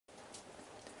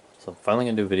So I'm finally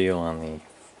going to do a video on the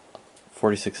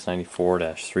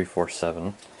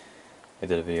 4694-347. I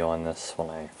did a video on this when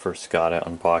I first got it,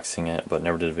 unboxing it, but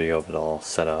never did a video of it all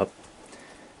set up.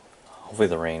 Hopefully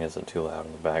the rain isn't too loud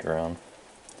in the background.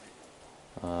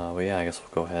 But yeah, I guess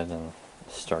we'll go ahead and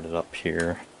start it up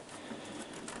here.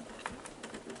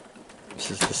 This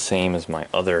is the same as my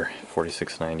other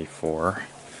 4694. I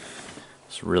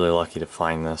was really lucky to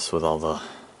find this with all the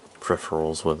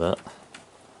peripherals with it.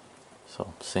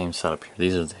 So same setup here.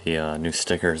 These are the new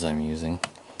stickers I'm using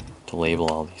to label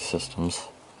all these systems.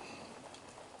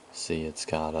 See, it's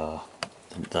got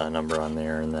the number on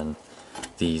there, and then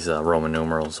these Roman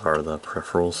numerals are the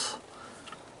peripherals,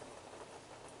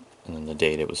 and then the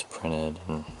date it was printed,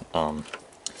 and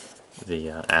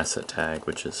the asset tag,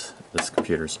 which is this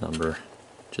computer's number,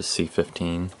 just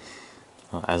C15.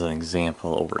 As an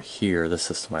example, over here, this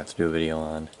system I have to do a video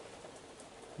on,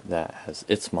 that has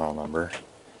its model number.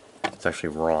 It's actually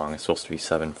wrong. It's supposed to be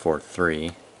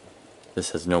 743.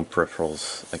 This has no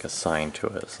peripherals like assigned to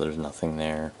it, so there's nothing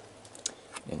there.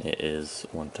 And it is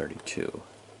 132.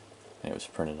 And it was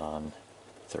printed on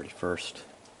 31st,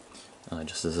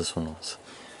 just as this one was.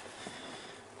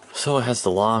 So it has the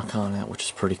lock on it, which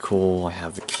is pretty cool. I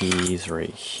have the keys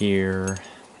right here.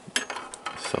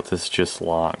 So this just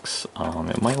locks.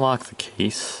 It might lock the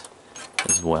case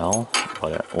as well,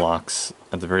 but it locks,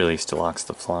 at the very least, it locks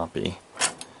the floppy.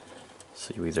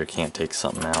 So you either can't take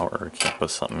something out or can't put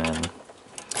something in.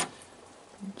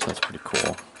 So that's pretty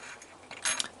cool.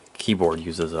 Keyboard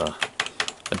uses a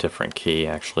different key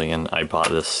actually, and I bought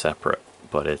this separate,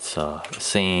 but it's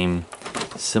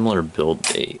similar build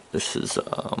date. This is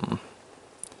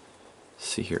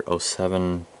see here,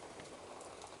 07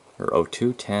 or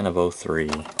 0210 of 03,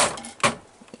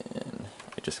 and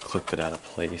I just clipped it out of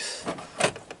place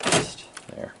just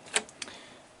there.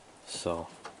 So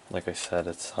like I said,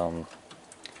 it's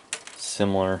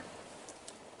similar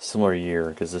year,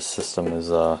 because this system is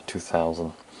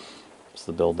 2000. It's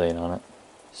the build date on it.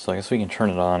 So I guess we can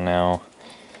turn it on now.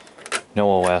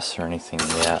 No OS or anything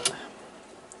yet.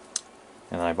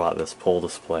 And I bought this pull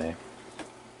display.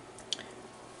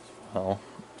 Well,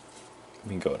 let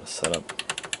me go to setup.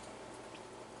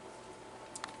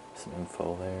 Some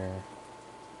info there.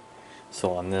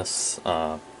 So on this,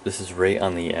 this is right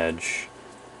on the edge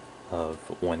of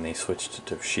when they switched to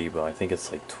Toshiba. I think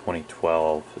it's like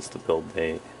 2012 is the build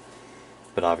date.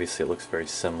 But obviously it looks very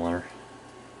similar.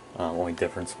 Only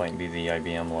difference might be the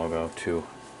IBM logo too,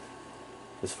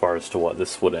 as far as to what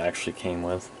this would actually came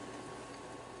with.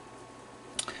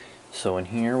 So in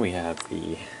here we have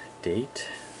the date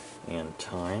and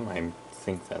time. I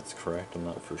think that's correct, I'm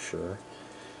not for sure.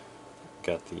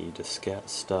 Got the diskette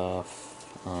stuff.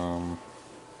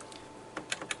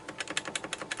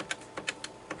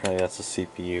 Apparently that's a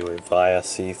CPU, a VIA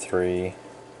C3.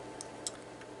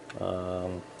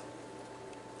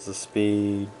 The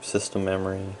speed, system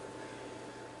memory.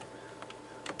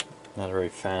 Not a very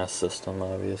fast system,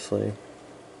 obviously.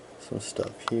 Some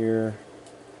stuff here.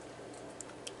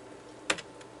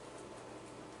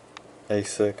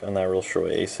 ASIC. I'm not real sure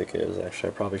what ASIC is. Actually,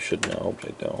 I probably should know, but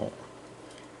I don't.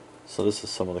 So this is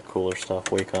some of the cooler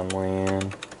stuff. Wake on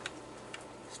LAN.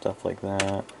 Stuff like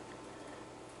that.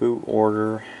 Boot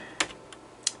order.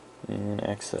 And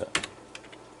exit.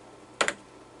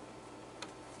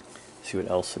 See what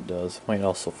else it does. It might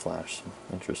also flash some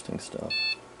interesting stuff.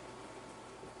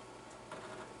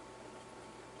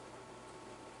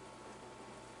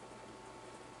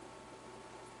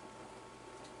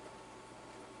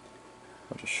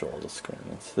 I'll just show all the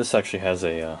screens. This actually has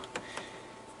a,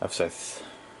 I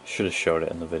should have showed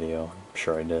it in the video, I'm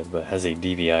sure I did, but it has a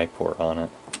DVI port on it,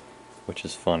 which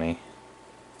is funny.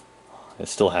 It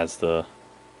still has the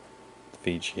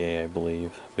VGA, I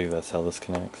believe. I believe that's how this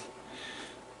connects.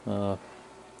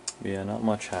 Yeah, not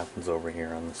much happens over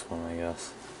here on this one, I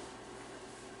guess.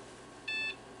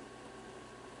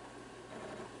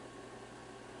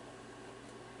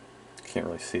 Can't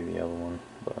really see the other one,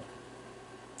 but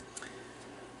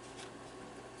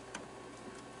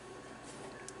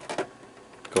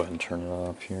go ahead and turn it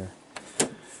off here.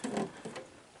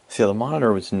 See, the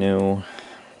monitor was new.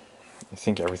 I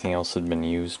think everything else had been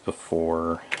used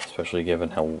before, especially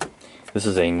given how this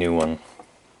is a new one.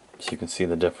 So you can see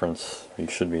the difference. You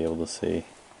should be able to see.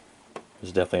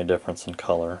 There's definitely a difference in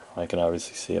color. I can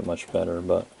obviously see it much better,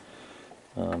 but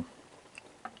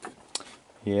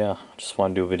yeah, just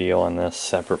want to do a video on this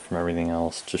separate from everything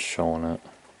else, just showing it.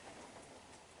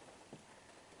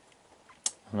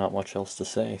 Not much else to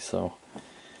say, so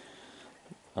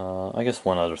I guess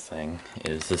one other thing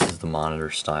is this is the monitor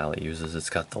style it uses.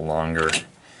 It's got the longer,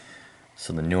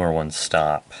 so the newer ones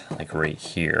stop like right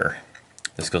here.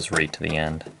 This goes right to the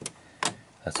end.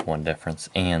 That's one difference.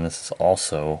 And this is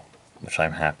also, which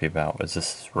I'm happy about, is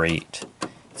this is right.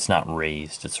 It's not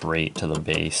raised, it's right to the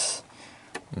base.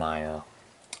 My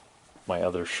my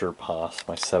other SurePOS,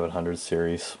 my 700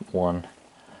 series one,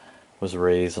 was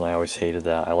raised, and I always hated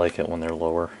that. I like it when they're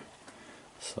lower.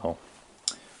 So,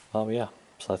 yeah,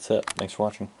 so that's it. Thanks for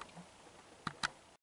watching.